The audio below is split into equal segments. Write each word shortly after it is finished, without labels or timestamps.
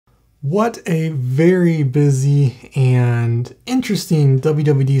What a very busy and interesting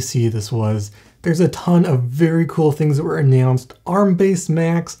WWDC this was. There's a ton of very cool things that were announced. ARM-based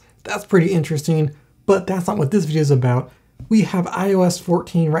Macs, that's pretty interesting, but that's not what this video is about. We have iOS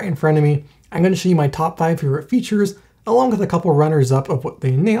 14 right in front of me. I'm going to show you my top 5 favorite features, along with a couple runners-up of what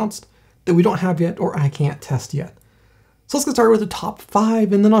they announced that we don't have yet or I can't test yet. So let's get started with the top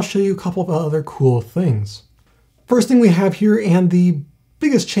 5, and then I'll show you a couple of other cool things. First thing we have here, and the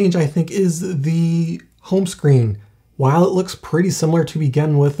biggest change I think, is the home screen. While it looks pretty similar to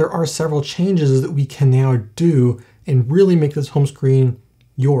begin with, there are several changes that we can now do and really make this home screen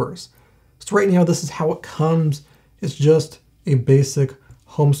yours. So right now this is how it comes. It's just a basic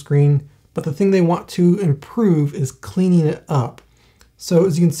home screen, but the thing they want to improve is cleaning it up. So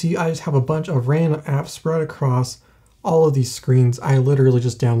as you can see, I just have a bunch of random apps spread across all of these screens. I literally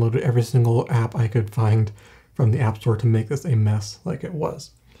just downloaded every single app I could find from the App Store to make this a mess like it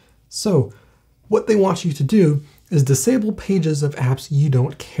was. So what they want you to do is disable pages of apps you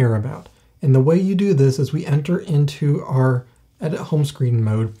don't care about. And the way you do this is we enter into our edit home screen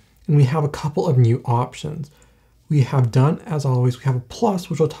mode, and we have a couple of new options. We have done, as always, we have a plus,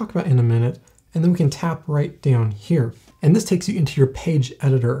 which we'll talk about in a minute, and then we can tap right down here. And this takes you into your page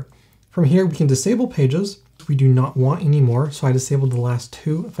editor. From here, we can disable pages we do not want anymore. So I disabled the last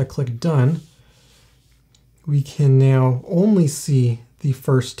 2. If I click done, we can now only see the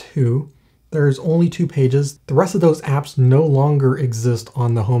first 2. There's only 2 pages. The rest of those apps no longer exist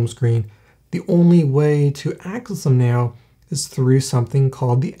on the home screen. The only way to access them now is through something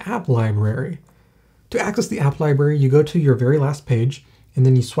called the app library. To access the app library, you go to your very last page, and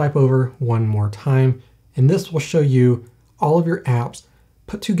then you swipe over one more time, and this will show you all of your apps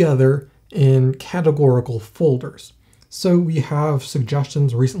put together in categorical folders. So we have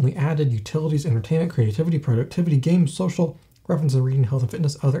suggestions, recently added, utilities, entertainment, creativity, productivity, games, social, references, reading, health and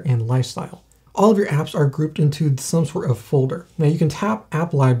fitness, other, and lifestyle. All of your apps are grouped into some sort of folder. Now you can tap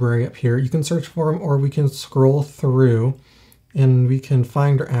app library up here. You can search for them, or we can scroll through and we can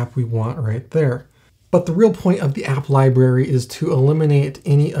find our app we want right there. But the real point of the app library is to eliminate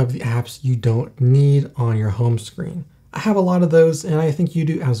any of the apps you don't need on your home screen. I have a lot of those, and I think you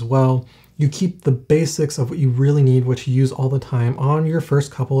do as well. You keep the basics of what you really need, what you use all the time, on your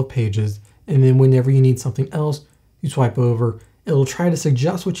first couple of pages, and then whenever you need something else, you swipe over. It'll try to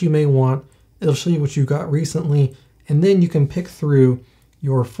suggest what you may want. It'll show you what you got recently, and then you can pick through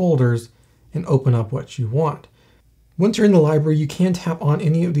your folders and open up what you want. Once you're in the library, you can tap on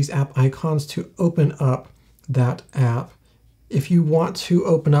any of these app icons to open up that app. If you want to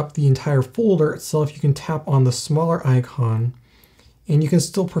open up the entire folder itself, you can tap on the smaller icon, and you can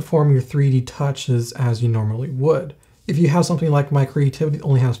still perform your 3D touches as you normally would. If you have something like my creativity that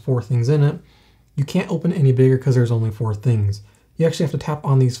only has 4 things in it, you can't open it any bigger because there's only 4 things. You actually have to tap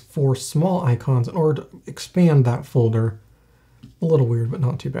on these 4 small icons in order to expand that folder. A little weird, but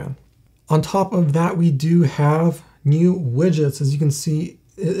not too bad. On top of that, we do have new widgets. As you can see,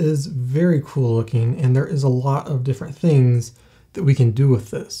 it is very cool looking, and there is a lot of different things that we can do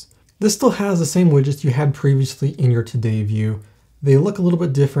with this. This still has the same widgets you had previously in your Today view. They look a little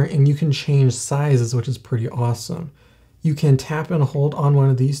bit different, and you can change sizes, which is pretty awesome. You can tap and hold on one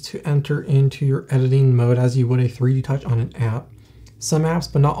of these to enter into your editing mode as you would a 3D touch on an app. Some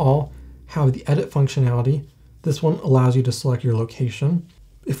apps, but not all, have the edit functionality. This one allows you to select your location.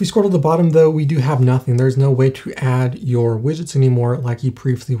 If we scroll to the bottom though, we do have nothing. There's no way to add your widgets anymore like you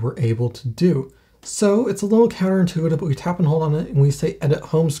previously were able to do. So it's a little counterintuitive, but we tap and hold on it and we say edit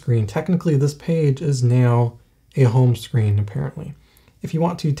home screen. Technically this page is now a home screen apparently. If you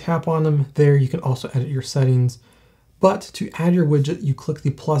want to tap on them there, you can also edit your settings. But to add your widget, you click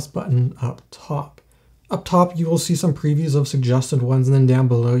the plus button up top. Up top, you will see some previews of suggested ones, and then down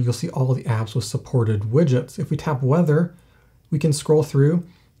below, you'll see all the apps with supported widgets. If we tap weather, we can scroll through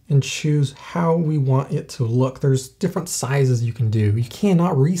and choose how we want it to look. There's different sizes you can do. You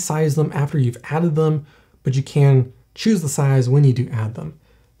cannot resize them after you've added them, but you can choose the size when you do add them.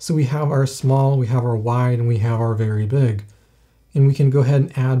 So we have our small, we have our wide, and we have our very big. And we can go ahead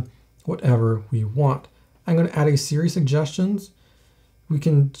and add whatever we want. I'm going to add a Siri suggestions. We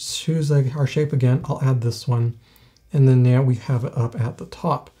can choose our shape again. I'll add this one. And then now we have it up at the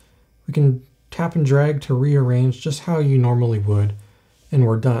top. We can tap and drag to rearrange just how you normally would, and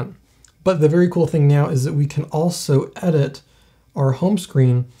we're done. But the very cool thing now is that we can also edit our home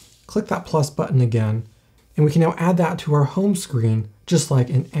screen, click that plus button again, and we can now add that to our home screen just like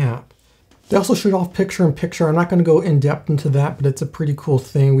an app. They also showed off picture-in-picture. I'm not going to go in depth into that, but it's a pretty cool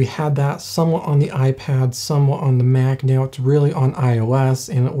thing. We had that somewhat on the iPad, somewhat on the Mac. Now it's really on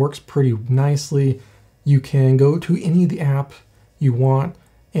iOS, and it works pretty nicely. You can go to any of the app you want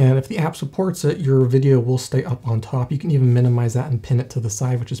And if the app supports it, your video will stay up on top. You can even minimize that and pin it to the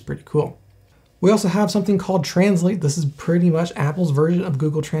side, which is pretty cool. We also have something called Translate. This is pretty much Apple's version of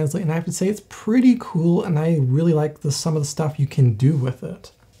Google Translate, and I have to say it's pretty cool, and I really like some of the stuff you can do with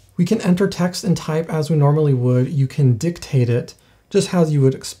it. We can enter text and type as we normally would. You can dictate it just as you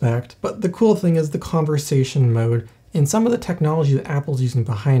would expect, but the cool thing is the conversation mode and some of the technology that Apple's using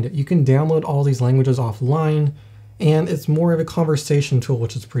behind it. You can download all these languages offline, and it's more of a conversation tool,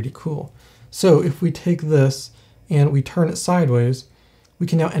 which is pretty cool. So if we take this and we turn it sideways, we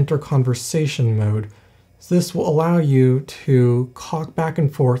can now enter conversation mode. So this will allow you to talk back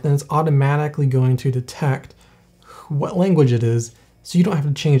and forth, and it's automatically going to detect what language it is, so you don't have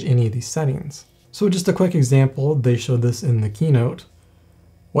to change any of these settings. So just a quick example, they showed this in the keynote.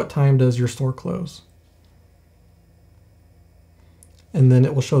 What time does your store close? And then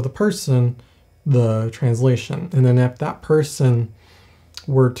it will show the person the translation. And then if that person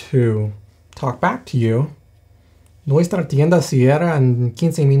were to talk back to you, nuestra tienda cierra en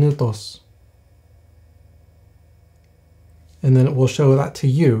 15 minutos. And then it will show that to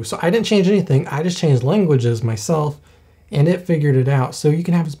you. So I didn't change anything. I just changed languages myself, and it figured it out. So you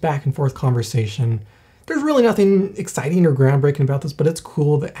can have this back and forth conversation. There's really nothing exciting or groundbreaking about this, but it's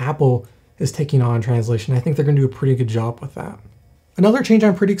cool that Apple is taking on translation. I think they're going to do a pretty good job with that. Another change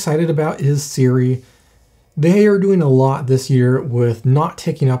I'm pretty excited about is Siri. They are doing a lot this year with not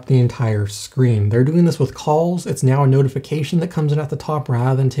taking up the entire screen. They're doing this with calls. It's now a notification that comes in at the top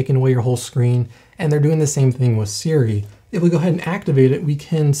rather than taking away your whole screen. And they're doing the same thing with Siri. If we go ahead and activate it, we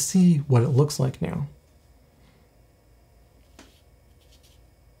can see what it looks like now.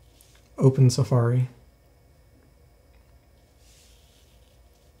 Open Safari.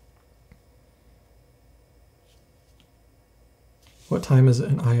 What time is it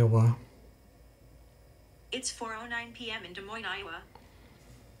in Iowa? It's 4:09 p.m. in Des Moines, Iowa.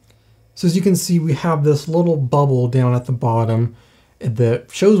 So as you can see, we have this little bubble down at the bottom that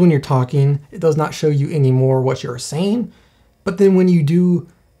shows when you're talking. It does not show you anymore what you're saying, but then when you do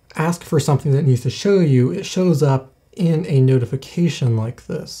ask for something that needs to show you, it shows up in a notification like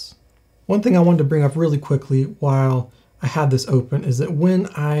this. One thing I wanted to bring up really quickly while I had this open is that when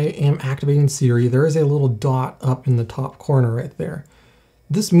I am activating Siri, there is a little dot up in the top corner right there.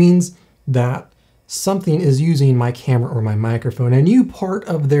 This means that something is using my camera or my microphone. A new part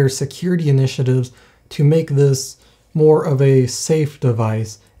of their security initiatives to make this more of a safe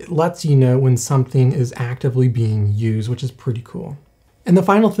device. It lets you know when something is actively being used, which is pretty cool. And the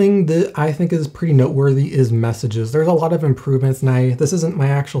final thing that I think is pretty noteworthy is messages. There's a lot of improvements, and this isn't my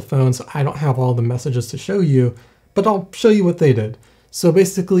actual phone, so I don't have all the messages to show you, but I'll show you what they did. So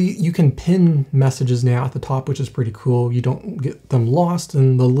basically, you can pin messages now at the top, which is pretty cool. You don't get them lost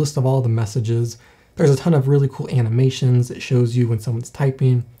in the list of all the messages. There's a ton of really cool animations. It shows you when someone's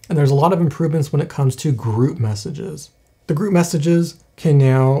typing. And there's a lot of improvements when it comes to group messages. The group messages can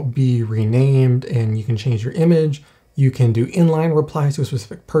now be renamed, and you can change your image. You can do inline replies to a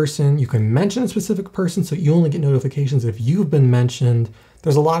specific person. You can mention a specific person, so you only get notifications if you've been mentioned.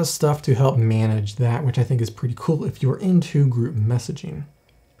 There's a lot of stuff to help manage that, which I think is pretty cool if you're into group messaging.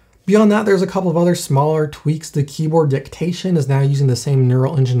 Beyond that, there's a couple of other smaller tweaks. The keyboard dictation is now using the same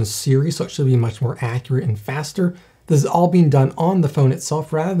neural engine as Siri, so it should be much more accurate and faster. This is all being done on the phone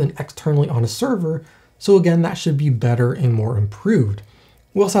itself rather than externally on a server. So again, that should be better and more improved.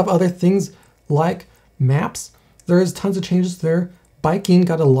 We also have other things like maps. There's tons of changes there. Biking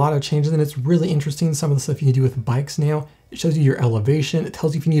got a lot of changes, and it's really interesting some of the stuff you can do with bikes now. It shows you your elevation. It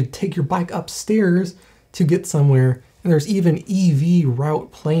tells you if you need to take your bike upstairs to get somewhere. And there's even EV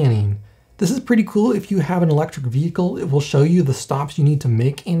route planning. This is pretty cool. If you have an electric vehicle, it will show you the stops you need to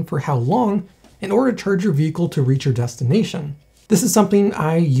make and for how long in order to charge your vehicle to reach your destination. This is something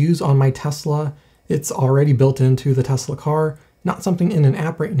I use on my Tesla. It's already built into the Tesla car, not something in an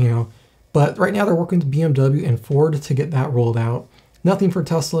app right now, but right now they're working with BMW and Ford to get that rolled out. Nothing for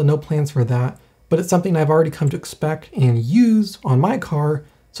Tesla, no plans for that, but it's something I've already come to expect and use on my car,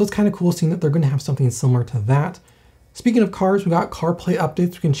 so it's kind of cool seeing that they're going to have something similar to that. Speaking of cars, we got CarPlay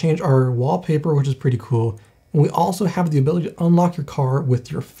Updates. We can change our wallpaper, which is pretty cool. And we also have the ability to unlock your car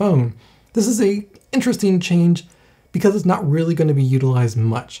with your phone. This is an interesting change because it's not really going to be utilized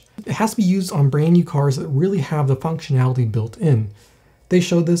much. It has to be used on brand new cars that really have the functionality built in. They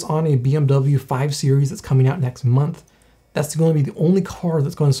showed this on a BMW 5 Series that's coming out next month. That's going to be the only car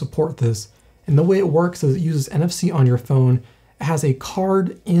that's going to support this. And the way it works is it uses NFC on your phone. It has a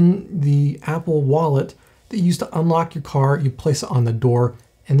card in the Apple Wallet that you use to unlock your car. You place it on the door,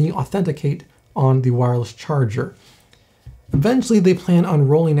 and then you authenticate on the wireless charger. Eventually, they plan on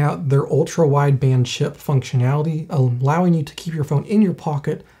rolling out their ultra-wideband chip functionality, allowing you to keep your phone in your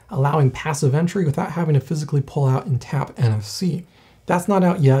pocket, allowing passive entry without having to physically pull out and tap NFC. That's not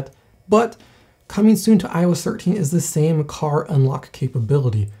out yet, but coming soon to iOS 13 is the same car unlock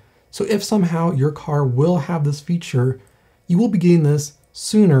capability. So if somehow your car will have this feature, you will be getting this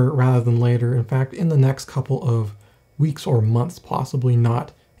sooner rather than later. In fact, in the next couple of weeks or months, possibly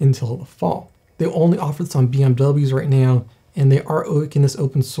not until the fall. They only offer this on BMWs right now, and they are making this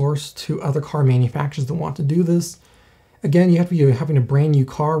open source to other car manufacturers that want to do this. Again, you have to be having a brand new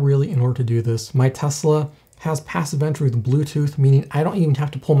car really in order to do this. My Tesla has passive entry with Bluetooth, meaning I don't even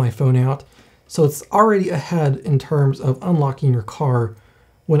have to pull my phone out. So it's already ahead in terms of unlocking your car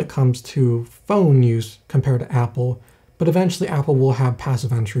when it comes to phone use compared to Apple. But eventually Apple will have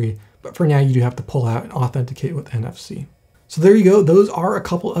passive entry, but for now you do have to pull out and authenticate with NFC. So there you go. Those are a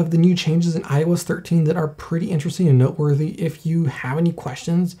couple of the new changes in iOS 13 that are pretty interesting and noteworthy. If you have any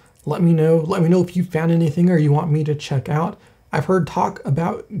questions, let me know. Let me know if you found anything or you want me to check out. I've heard talk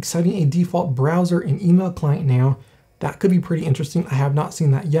about setting a default browser and email client now. That could be pretty interesting. I have not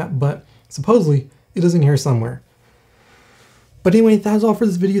seen that yet, but supposedly it is in here somewhere. But anyway, that's all for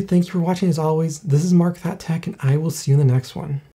this video. Thank you for watching as always. This is Mark That Tech, and I will see you in the next one.